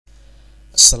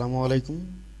আসসালামু আলাইকুম,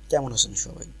 কেমন আছেন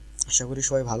সবাই? আশা করি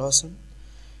সবাই ভালো আছেন।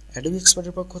 অ্যাডোবি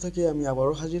এক্সপার্টের পক্ষ থেকে আমি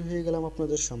আবারও হাজির হয়ে গেলাম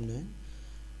আপনাদের সামনে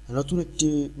নতুন একটি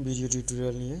ভিডিও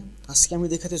টিউটোরিয়াল নিয়ে। আজকে আমি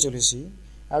দেখাতে চলেছি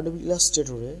অ্যাডোবি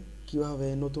ইলাস্ট্রেটরে কিভাবে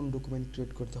নতুন ডকুমেন্ট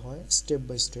ক্রিয়েট করতে হয় স্টেপ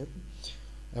বাই স্টেপ,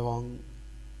 এবং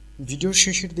ভিডিওর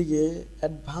শেষের দিকে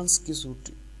অ্যাডভান্স কিছু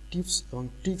টিপস এবং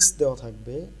ট্রিক্স দেওয়া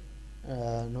থাকবে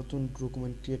নতুন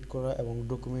ডকুমেন্ট ক্রিয়েট করা এবং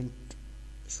ডকুমেন্ট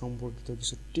সম্পর্কিত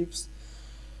কিছু টিপস।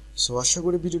 সো আশা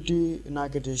করি ভিডিওটি না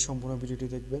কেটে সম্পূর্ণ ভিডিওটি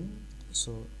দেখবেন।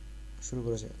 সো শুরু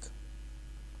করা যাক।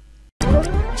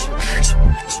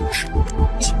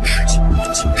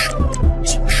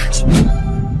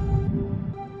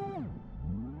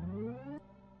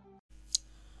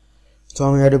 তো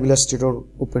আমি Adobe Illustrator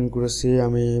ওপেন করেছি।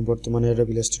 আমি বর্তমানে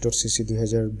Adobe Illustrator CC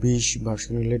 2020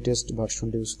 ভার্সনের লেটেস্ট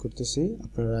ভার্সনটা ইউজ করতেছি।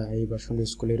 আপনারা এই ভার্সনটা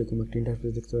ইউজ করলে এরকম একটা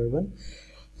ইন্টারফেস দেখতে পারবেন।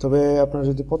 তবে আপনারা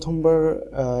যদি প্রথমবার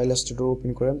ইলাস্ট্রেটর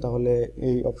ওপেন করেন তাহলে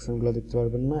এই অপশনগুলো দেখতে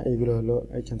পারবেন না। এইগুলো হলো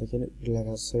এখান থেকে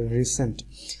লেখা আছে রিসেন্ট,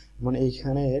 মানে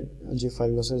এইখানে যে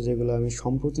ফাইলগুলো আছে, যেগুলো আমি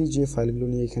সম্প্রতি যে ফাইলগুলো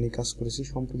নিয়ে এখানে কাজ করেছি,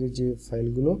 সম্প্রতি যে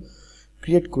ফাইলগুলো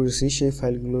ক্রিয়েট করেছি সেই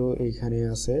ফাইলগুলো এইখানে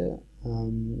আছে,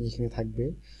 এখানে থাকবে।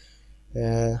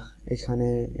 এখানে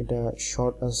এটা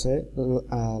শর্ট আছে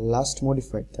লাস্ট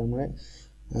মডিফাইড, তার মানে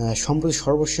সম্প্রতি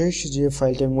সর্বশেষ যে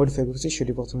ফাইলটা আমি মডিফাই করেছি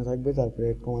সেটি প্রথমে থাকবে, তারপরে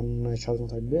ক্রমান্বয়ে সাজানো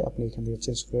থাকবে। আপনি এখান থেকে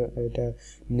চেঞ্জ করে এটা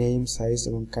নেম, সাইজ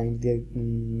এবং কাইন্ড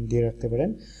দিয়ে রাখতে পারেন।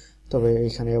 তবে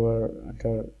এখানে আবার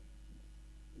একটা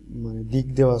মানে দিক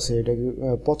দেওয়া আছে, এটা কি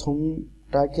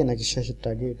প্রথমটাকে নাকি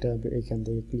শেষেরটাকে, এটা এখান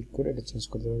থেকে ক্লিক করে এটা চেঞ্জ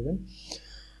করতে পারবেন।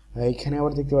 এখানে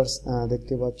আবার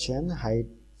দেখতে পাচ্ছেন হাইট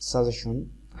সাজেশন।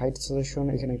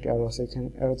 এখানে একটা অ্যারো আছে, এখানে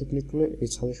অ্যারোতে ক্লিক করলে এই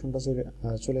সাজেশনটা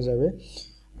চলে যাবে।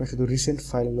 আপনার শুধু রিসেন্ট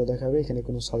ফাইলগুলো দেখাবে, এখানে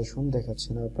কোনো সাজেশন দেখাচ্ছে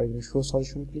না। আপনার এখানে শো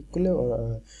সাজেশন ক্লিক করলে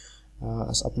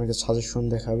আপনাকে সাজেশন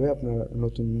দেখাবে আপনার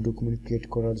নতুন ডকুমেন্ট ক্রিয়েট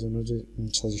করার জন্য যে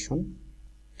সাজেশন।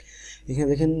 এখানে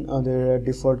দেখেন আমাদের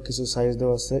ডিফল্ট কিছু সাইজ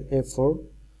দেওয়া আছে, A4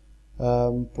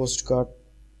 পোস্ট কার্ড।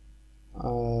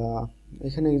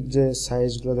 এখানে যে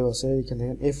সাইজগুলো দেওয়া আছে, এখানে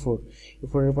দেখেন A4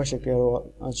 এর পাশে একটা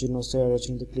চিহ্ন আছে, আর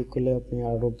চিহ্নতে ক্লিক করলে আপনি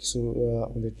আরও কিছু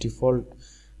আমাদের ডিফল্ট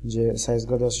যে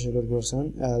সাইজগুলো দেওয়া আছে সেগুলো করছেন।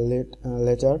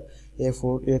 Letter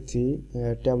A4, A3,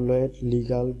 tabloid,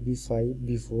 legal, B5,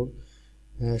 B4,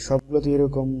 সবগুলোতে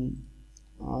এরকম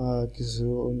কিছু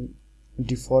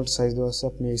ডিফল্ট সাইজ দেওয়া আছে।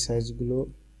 আপনি এই সাইজগুলো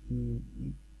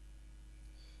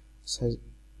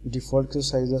ডিফল্ট কিছু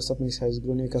সাইজ দেওয়া আছে, আপনি এই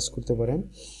সাইজগুলো নিয়ে কাজ করতে পারেন।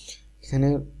 এখানে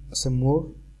আছে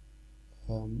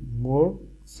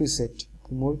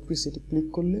মোর প্রিসেটে ক্লিক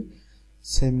করলে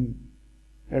সেম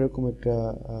এরকম একটা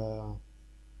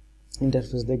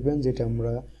ইন্টারফেস দেখবেন, যেটা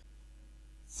আমরা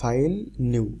ফাইল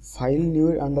নিউ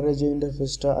এর আন্ডারে যে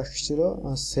ইন্টারফেসটা আসছিল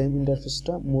সেম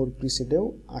ইন্টারফেসটা মোর প্রিসেটেও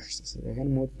আসতেছে। এখানে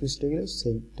মোর প্রিসেটে গেলে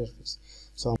সেম ইন্টারফেস।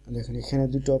 সো দেখেন এখানে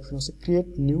দুটো অপশন আছে, ক্রিয়েট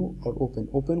নিউ আর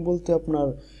ওপেন বলতে আপনার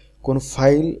কোনো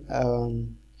ফাইল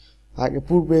আগে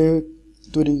পূর্বে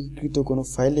তৈরিকৃত কোনো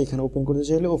ফাইল এখানে ওপেন করতে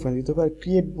চাইলে ওপেন দিতে হবে। আর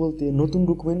ক্রিয়েট বলতে নতুন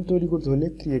ডকুমেন্ট তৈরি করতে হলে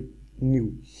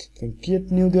ক্রিয়েট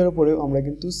নিউ দেওয়ার পরেও আমরা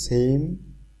কিন্তু সেম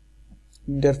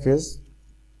ইন্টারফেস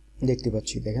দেখতে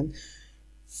পাচ্ছি। দেখেন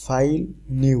ফাইল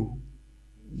নিউ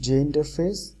যে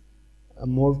ইন্টারফেস,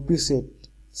 মোর প্রিসেট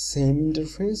সেম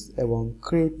ইন্টারফেস, এবং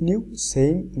create new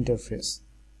same interface.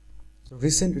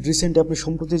 Recent আপনি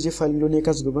সম্প্রতি যে ফাইলগুলো নিয়ে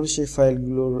কাজ করবেন সেই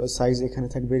ফাইলগুলোর সাইজ এখানে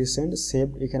থাকবে রিসেন্ট। সেভ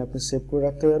এখানে আপনি সেভ করে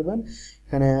রাখতে পারবেন।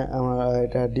 এখানে আমার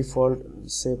এটা ডিফল্ট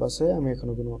সেভ আছে, আমি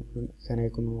এখানে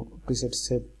কোনো প্রিসেট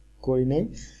সেভ করি নাই।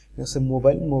 আছে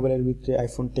মোবাইলের ভিতরে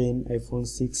iPhone 10, iPhone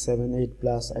 6, 7, 8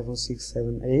 প্লাস, iPhone 6,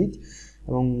 7, 8,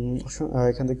 এবং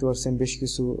এখানে দেখতে পাচ্ছেন বেশ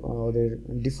কিছু ওদের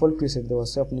ডিফল্ট প্রিসেট দেওয়া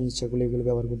আছে। আপনি ইচ্ছা করলে এগুলো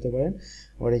ব্যবহার করতে পারেন।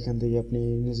 আর এখান থেকে আপনি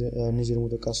নিজের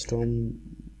মতো কাস্টম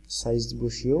সাইজ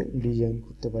বসিয়েও ডিজাইন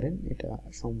করতে পারেন, এটা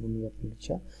সম্পূর্ণ আপনার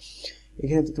ইচ্ছা।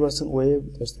 এখানে দেখতে পাচ্ছেন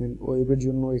ওয়েবের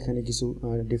জন্য এখানে কিছু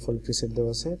ডিফল্ট প্রিসেট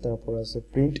দেওয়া আছে। তারপর আছে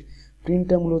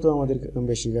প্রিন্টটা মূলত আমাদের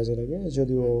বেশি কাজে লাগে,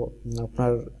 যদিও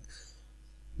আপনার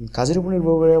কাজের উপর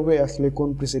নির্ভর করে আসলে কোন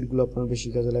প্রিসেটগুলো আপনার বেশি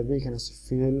কাজে লাগবে। এখানে আছে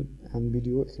ফিল অ্যান্ড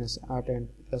ভিডিও, এখানে আছে আর্ট অ্যান্ড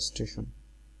ইলাস্ট্রেশন।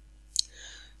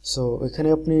 সো এখানে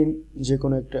আপনি যে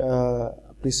কোনো একটা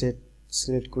প্রিসেট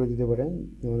সিলেক্ট করে দিতে পারেন,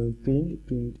 যেমন প্রিন্ট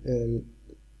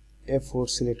A4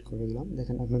 সিলেক্ট করে দিলাম।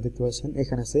 দেখেন আপনারা দেখতে পাচ্ছেন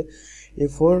এখানে আছে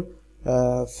A4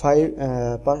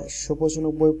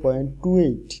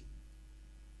 595.28,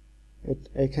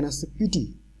 এখানে আছে পিটি,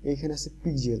 এখানে আছে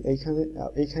পিক্সেল,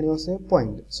 এখানে আছে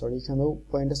পয়েন্ট, এখানেও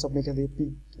পয়েন্ট আছে। আপনি এখান থেকে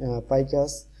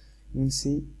পাইকাস,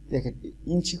 ইঞ্চি, দেখেন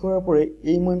ইঞ্চি করার পরে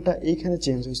এই মানটা এইখানে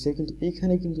চেঞ্জ হয়েছে, কিন্তু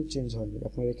এইখানে কিন্তু চেঞ্জ হয়নি।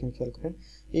 আপনারা এখানে খেয়াল করেন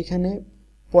এখানে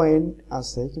পয়েন্ট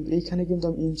আছে, কিন্তু এইখানে কিন্তু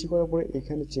আমি ইঞ্চি করার পরে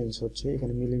এখানে চেঞ্জ হচ্ছে,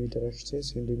 এখানে মিলিমিটার আসছে,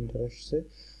 সেন্টিমিটার আসছে,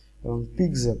 এবং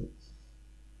পিক্সেল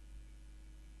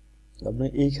আপনি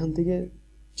এইখান থেকে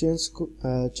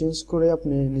চেঞ্জ করে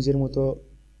আপনি নিজের মতো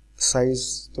সাইজ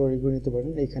তৈরি করে নিতে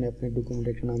পারেন। এখানে আপনি ডকুমেন্টে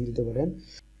একটা নাম দিতে পারেন,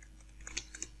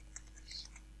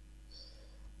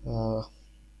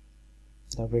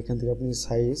 তারপর এখান থেকে আপনি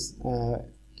সাইজ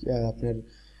আপনার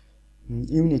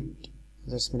ইউনিট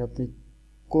জাস্টমেন্ট আপনি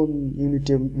কোন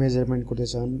ইউনিটে মেজারমেন্ট করতে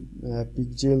চান,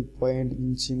 পিক্সেল, পয়েন্ট,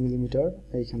 ইঞ্চি, মিলিমিটার,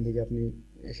 এইখান থেকে আপনি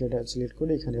সেটা সিলেক্ট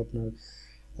করে এখানে আপনার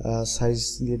সাইজ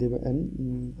দিয়ে দেবেন।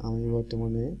 আমি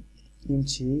বর্তমানে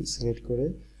ইঞ্চি সিলেক্ট করে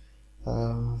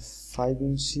 5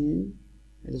 ইঞ্চি,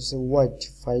 এটা হচ্ছে ওয়াইড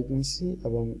 5 ইঞ্চি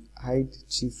এবং হাইট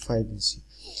হচ্ছে 5 ইঞ্চি।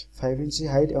 5 ইঞ্চি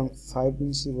হাইট এবং 5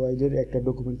 ইঞ্চি ওয়াইডের একটা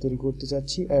ডকুমেন্ট তৈরি করতে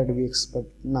চাচ্ছি। Adobe Expert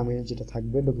নামে যেটা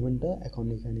থাকবে ডকুমেন্টটা, এখন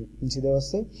এখানে ইঞ্চি দেওয়া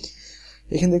আছে।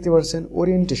 এখানে দেখতে পাচ্ছেন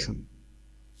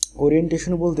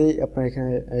ওরিয়েন্টেশন বলতে আপনার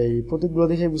এখানে এই প্রতীকগুলো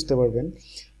দেখে বুঝতে পারবেন।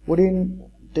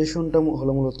 ওরিয়েন্টেশনটা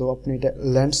হলো মূলত আপনি এটা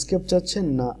ল্যান্ডস্কেপ চাচ্ছেন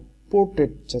না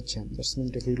পোর্ট্রেট চাচ্ছেন,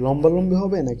 জাস্টমেন্টটা কি লম্বালম্বি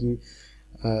হবে নাকি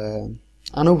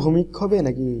আনুভূমিক হবে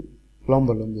নাকি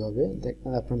লম্বালম্বি হবে।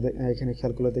 আপনারা এখানে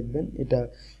খেয়াল করে দেখবেন এটা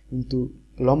কিন্তু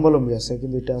লম্বালম্বি আছে,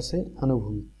 কিন্তু এটা আছে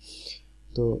আনুভূমিক।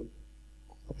 তো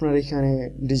আপনারা এখানে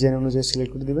ডিজাইন অনুযায়ী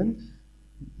সিলেক্ট করে দিবেন।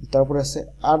 তারপরে আছে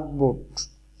আর্টবোর্ড,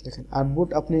 দেখেন আর্টবোর্ড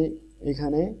আপনি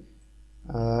এখানে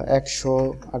 100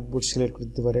 আর্টবোর্ড সিলেক্ট করে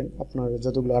দিতে পারেন। আপনার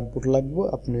যতগুলো আর্টবোর্ড লাগবে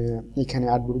আপনি এখানে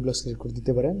আর্টবোর্ডগুলো সিলেক্ট করে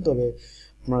দিতে পারেন। তবে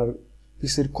আপনার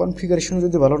পিসির কনফিগারেশন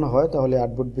যদি ভালো না হয় তাহলে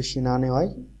আর্টবোর্ড বেশি না নেওয়াই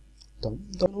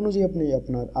তখন অনুযায়ী আপনি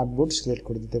আপনার আর্টবোর্ড সিলেক্ট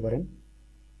করে দিতে পারেন।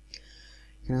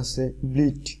 এখানে আছে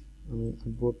ব্লিড, আমি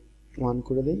আর্টবোর্ড 1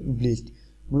 করে দিই। ব্লিড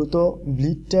মূলত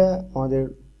ব্লিডটা আমাদের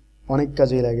অনেক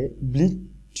কাজে লাগে।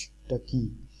 ব্লিডটা কি,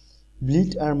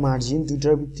 ব্লিড আর মার্জিন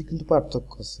দুইটার ভিত্তি কিন্তু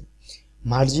পার্থক্য আছে।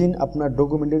 মার্জিন আপনার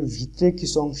ডকুমেন্টের ভিতরে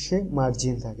কিছু অংশে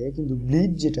মার্জিন থাকে, কিন্তু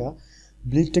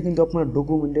ব্লিডটা কিন্তু আপনার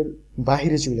ডকুমেন্টের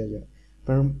বাহিরে চলে যায়।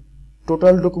 কারণ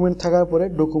টোটাল ডকুমেন্ট থাকার পরে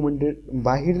ডকুমেন্টের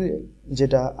বাহিরে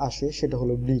যেটা আসে সেটা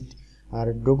হলো ব্লিড, আর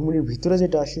ডকুমেন্টের ভিতরে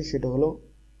যেটা আসে সেটা হলো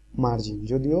মার্জিন।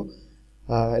 যদিও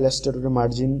ইলাস্ট্রেটরে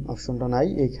মার্জিন অপশনটা নাই,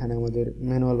 এখানে আমাদের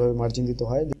ম্যানুয়ালভাবে মার্জিন দিতে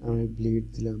হয়। আমি ব্লিড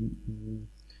দিলাম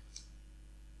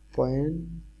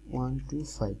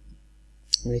 0.125,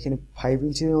 এখানে 5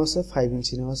 ইঞ্চি নেওয়া আছে, 5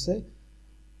 ইঞ্চি নেওয়া আছে,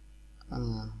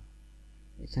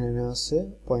 এখানে নেওয়া আছে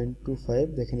 0.25।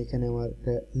 দেখেন এখানে আমার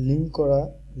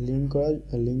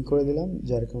লিঙ্ক করে দিলাম,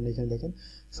 যার কারণে এখানে দেখেন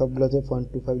সবগুলোতে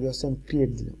 0.25 দেওয়া আছে। আমি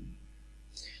ক্রিয়েট দিলাম।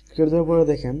 ক্রিয়েট দেওয়ার পরে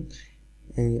দেখেন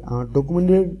এই আমার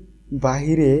ডকুমেন্টের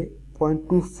বাহিরে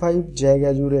 0.25 জায়গা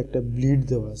জুড়ে একটা ব্লিড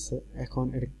দেওয়া আছে। এখন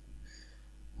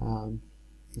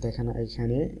দেখেন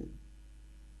এখানে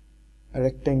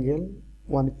রেক্ট্যাঙ্গেল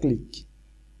 1 ক্লিক,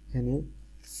 এখানে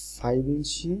 5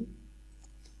 ইঞ্চি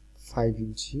 5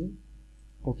 ইঞ্চি,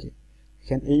 ওকে।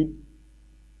 এখানে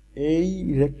এই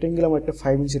রেক্ট্যাঙ্গেল আমার একটা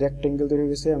 5 ইঞ্চি রেক্ট্যাঙ্গেল তৈরি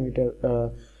হয়ে গেছে। আমি এটা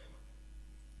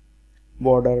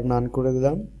বর্ডার নান করে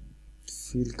দিলাম,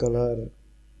 ফিল কালার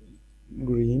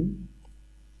গ্রিন,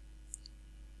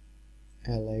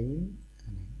 অ্যালাইন।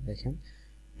 দেখেন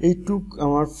এইটুক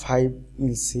আমার 5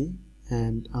 ইঞ্চি,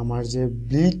 অ্যান্ড আমার যে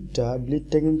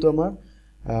ব্লিডটা কিন্তু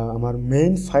আমার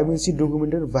মেইন 5 ইঞ্চি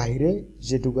ডকুমেন্টের বাইরে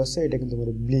যেটুকু আছে এটা কিন্তু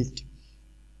আমার ব্লিড।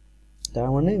 তার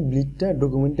মানে ব্লিডটা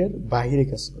ডকুমেন্টের বাইরে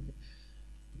কাজ করে।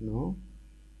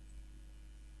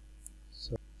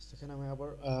 এখানে আমি আবার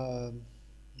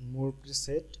মোর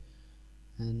প্রিসেট,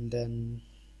 অ্যান্ড দেন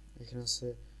এখানে আছে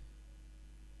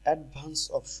অ্যাডভান্স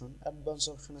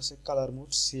অপশন আছে কালার মোড,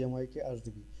 CMYK,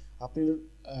 RGB। আপনি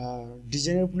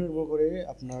ডিজাইনের উপর নির্ভর করে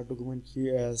আপনার ডকুমেন্ট কি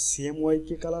CMYK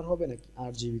কালার হবে নাকি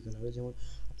RGB কালার হবে। যেমন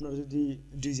আপনার যদি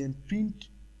ডিজাইন প্রিন্ট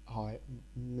হয়,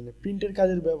 মানে প্রিন্টের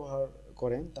কাজের ব্যবহার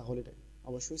করেন তাহলে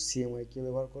অবশ্যই CMYK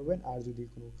ব্যবহার করবেন। আর যদি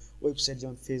কোনো ওয়েবসাইট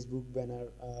যেমন ফেসবুক ব্যানার,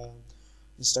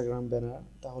 ইনস্টাগ্রাম ব্যানার,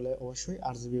 তাহলে অবশ্যই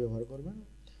RGB ব্যবহার করবেন,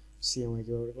 CMYK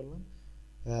ব্যবহার করবেন।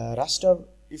 রাস্টার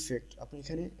ইফেক্ট আপনি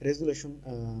এখানে রেজুলেশন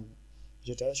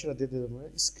যেটা সেটা দিয়ে দিতে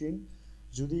পারেন। স্ক্রিন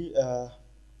যদি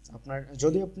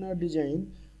আপনার ডিজাইন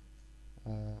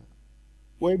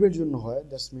ওয়েবের জন্য হয়,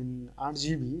 দ্যাটস মিন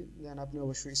RGB, দেন আপনি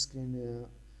অবশ্যই স্ক্রিন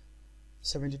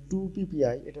 72 ppi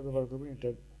এটা ব্যবহার করবেন। এটা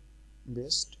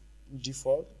বেস্ট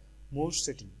ডিফল্ট।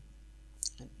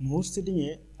 মোড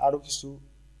সেটিংয়ে আরও কিছু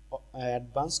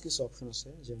অ্যাডভান্স কিছু অপশন আছে।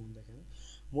 যেমন দেখেন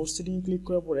মোড সেটিং ক্লিক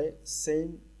করার পরে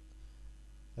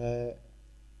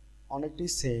অনেকটাই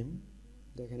সেম।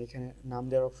 দেখেন এখানে নাম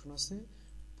দেওয়ার অপশন আছে,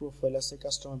 প্রোফাইল আছে,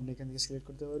 কাস্টম আপনি এখান থেকে সিলেক্ট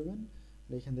করতে পারবেন,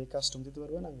 এখান থেকে কাস্টম দিতে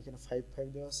পারবেন। আমি এখানে 5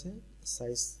 দেওয়া আছে,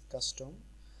 সাইজ কাস্টম।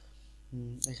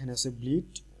 এখানে আছে ব্লিড,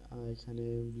 এখানে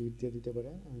ব্লিড দিয়ে দিতে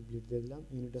পারেন, আমি ব্লিড দিয়ে দিলাম।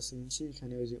 ইউনিট আছে ইঞ্চি,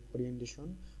 এখানে ওই যে ওরিয়েন্টেশন,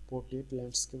 পোর্ট্রেট,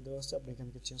 ল্যান্ডস্কেপ দেওয়া আছে, আপনি এখান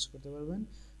থেকে চেঞ্জ করতে পারবেন।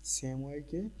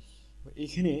 CMYK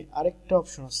এখানে আরেকটা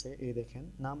অপশন আছে, এই দেখেন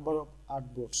নাম্বার অফ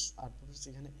আর্টবোর্ডস। আর্টবোর্ডস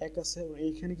এখানে এক আছে এবং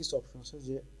এইখানে কিছু অপশন আছে,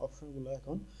 যে অপশনগুলো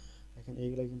এখন দেখেন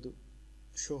এইগুলা কিন্তু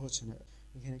শো হচ্ছে না।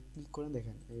 এখানে ক্লিক করেন,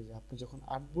 দেখেন এই যে আপনি যখন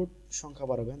আর্টবোর্ড সংখ্যা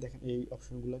বাড়াবেন দেখেন এই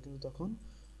অপশনগুলো কিন্তু তখন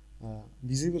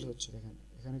ভিজিবল হচ্ছে। দেখেন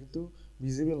এখানে কিন্তু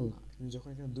ভিজিবল না, কিন্তু যখন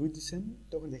এখানে 2 দিচ্ছেন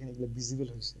তখন দেখেন এগুলো ভিজিবল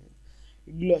হয়েছে।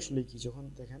 এগুলো আসলে কি, যখন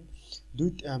দেখেন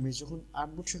আমি যখন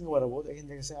আর্টবোর্ড সংখ্যা বাড়াবো দেখেন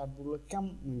দেখেছে আর্টবোর্ডগুলো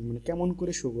মানে কেমন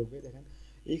করে শো করবে। দেখেন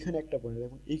এইখানে একটা পয়েন্ট,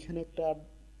 দেখুন এইখানে একটা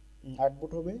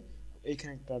আর্টবোর্ড হবে,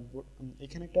 এইখানে একটা আর্টবোর্ড,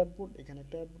 এখানে একটা আর্টবোর্ড, এখানে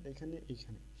একটা আর্টবোর্ড, এইখানে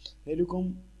এরকম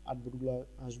আর্টবোর্ডগুলো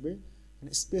আসবে।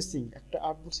 মানে স্পেসিং একটা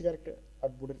আর্টবোর্ড থেকে আরেকটা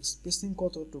আর্টবোর্ডের স্পেসিং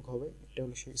কতটুকু হবে, এটা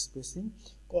হলো সেই স্পেসিং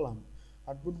কলাম।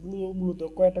 আর্টবোর্ডগুলো মূলত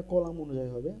কয়টা কলাম অনুযায়ী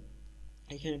হবে,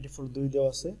 এখানে ডিফল্ট 2 দেওয়া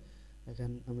আছে।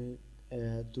 এখানে আমি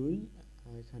 2,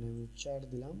 এখানে আমি 4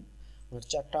 দিলাম। আমার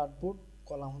 4টা আর্টবোর্ড,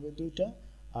 কলাম হবে 2টা,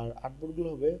 আর আর্টবোর্ডগুলো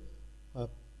হবে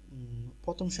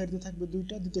প্রথম সারিতে থাকবে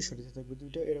 2টা, দ্বিতীয় সারিতে থাকবে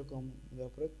 2টা, এরকম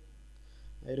দেওয়ার পরে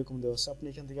এরকম দেওয়া আছে। আপনি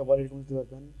এখান থেকে আবার এরকম দিতে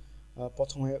পারবেন,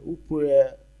 প্রথমে উপরে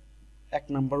 1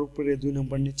 নাম্বার উপরে, 2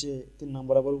 নাম্বার নিচে, 3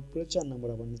 নাম্বার আবার উপরে, 4 নাম্বার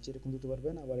আবার নিচে, এরকম দিতে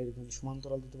পারবেন। আবার এরকম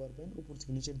সমান্তরাল দিতে পারবেন, উপর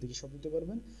থেকে নিচের দিকে সব দিতে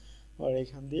পারবেন। আর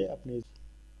এখান দিয়ে আপনি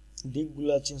দিকগুলো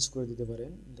চেঞ্জ করে দিতে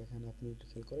পারেন। দেখেন আপনি একটু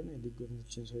খেয়াল করেন এই দিকগুলো কিন্তু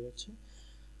চেঞ্জ হয়ে যাচ্ছে।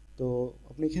 তো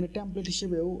আপনি এখানে টেমপ্লেট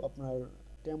হিসেবেও আপনার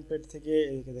টেমপ্লেট থেকে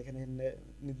দেখেন এখানে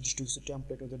নির্দিষ্ট কিছু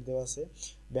টেমপ্লেট ওদের দেওয়া আছে,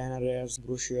 ব্যানারেস,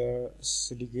 brochure,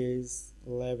 CD gauge,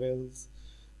 levels,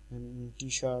 T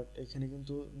shirt. এখানে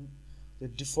কিন্তু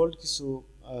ডিফল্ট কিছু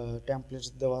টেমপ্লেট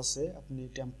দেওয়া আছে, আপনি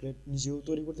টেমপ্লেট নিজেও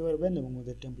তৈরি করতে পারবেন এবং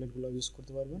ওদের টেমপ্লেটগুলো ইউজ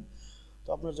করতে পারবেন। তো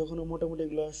আপনার যখন মোটামুটি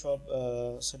এগুলো সব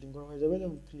সেটিং করা হয়ে যাবে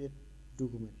তখন ক্রিয়েট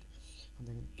ডকুমেন্ট,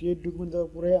 দেখেন ক্রিয়েট ডকুমেন্ট দেওয়ার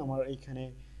পরে আমার এইখানে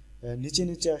নিচে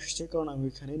নিচে আসছে, কারণ আমি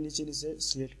এখানে নিচে নিচে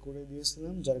সিলেক্ট করে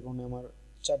দিয়েছিলাম, যার কারণে আমার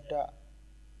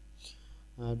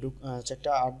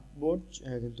চারটা আর্টবোর্ড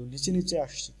কিন্তু নিচে নিচে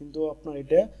আসছে। কিন্তু আপনার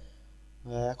এটা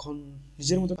এখন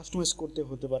নিজের মতো কাস্টমাইজ করতে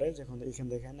হতে পারে। যখন এখানে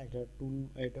দেখেন একটা টুল,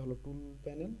 এটা হলো টুল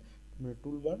প্যানেল, মানে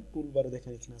টুলবারে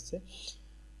দেখেন এখানে আছে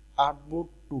আর্টবোর্ড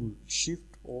টুল,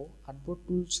 শিফট ও আর্টবোর্ড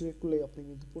টুল সিলেক্ট করলে আপনি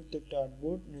কিন্তু প্রত্যেকটা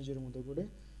আর্টবোর্ড নিজের মতো করে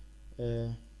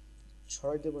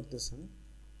সরাইতে পারতেছেন।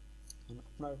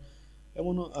 আপনার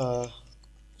এমনও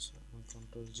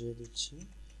কন্ট্রোল জে দিচ্ছি,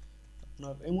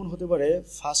 আপনার এমন হতে পারে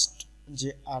ফার্স্ট যে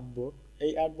আর্টবোর্ড,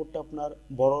 এই আর্টবোর্ডটা আপনার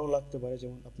বড় লাগতে পারে,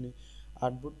 যেমন আপনি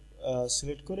আর্টবোর্ড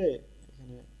সিলেক্ট করে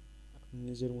এখানে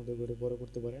নিজের মতো করে বড়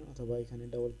করতে পারেন, অথবা এখানে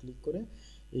ডাবল ক্লিক করে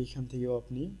এইখান থেকেও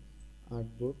আপনি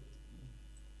আর্টবোর্ড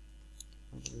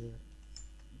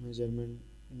মেজারমেন্ট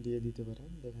দিয়ে দিতে পারেন।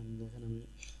 দেখেন আমি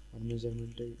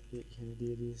মেজারমেন্টটা এখানে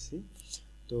দিয়ে দিয়েছি।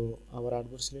 তো আবার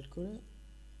আর্টবোর্ড সিলেক্ট করে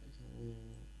এখানে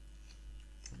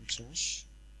 50,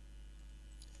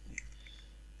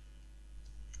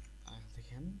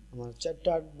 দেখেন আমার 4টা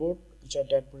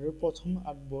আর্টবোর্ডের প্রথম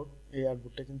আর্টবোর্ড, এই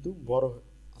আর্টবোর্ডটা কিন্তু বড়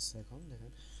আছে। এখন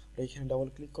দেখেন এইখানে ডাবল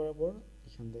ক্লিক করার পর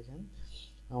এখানে দেখেন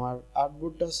আমার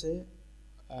আর্টবোর্ডটা আছে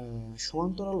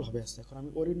সমান্তরালভাবে আছে। এখন আমি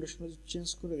ওরিয়েন্টেশন চেঞ্জ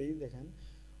করে দিই, দেখেন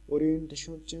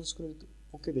ওরিয়েন্টেশন চেঞ্জ করে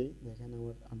ওকে দেই, দেখেন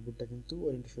আমার আর্টবোর্ডটা কিন্তু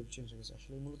ওরিয়েন্টেশন চেঞ্জ হয়ে গেছে।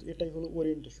 আসলে মূলত এটাই হলো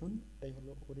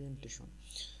ওরিয়েন্টেশন,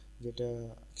 যেটা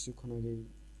কিছুক্ষণ আগেই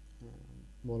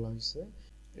বলা হয়েছে।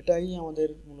 এটাই আমাদের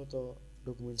মূলত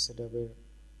ডকুমেন্ট সেটআপের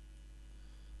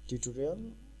টিউটোরিয়াল।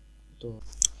 তো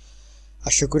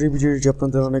আশা করি ভিডিওটি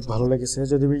আপনাদের অনেক ভালো লেগেছে।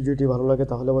 যদি ভিডিওটি ভালো লাগে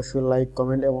তাহলে অবশ্যই লাইক,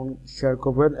 কমেন্ট এবং শেয়ার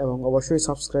করবেন, এবং অবশ্যই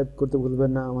সাবস্ক্রাইব করতে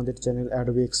ভুলবেন না আমাদের চ্যানেল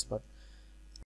অ্যাডোবি এক্সপার্ট।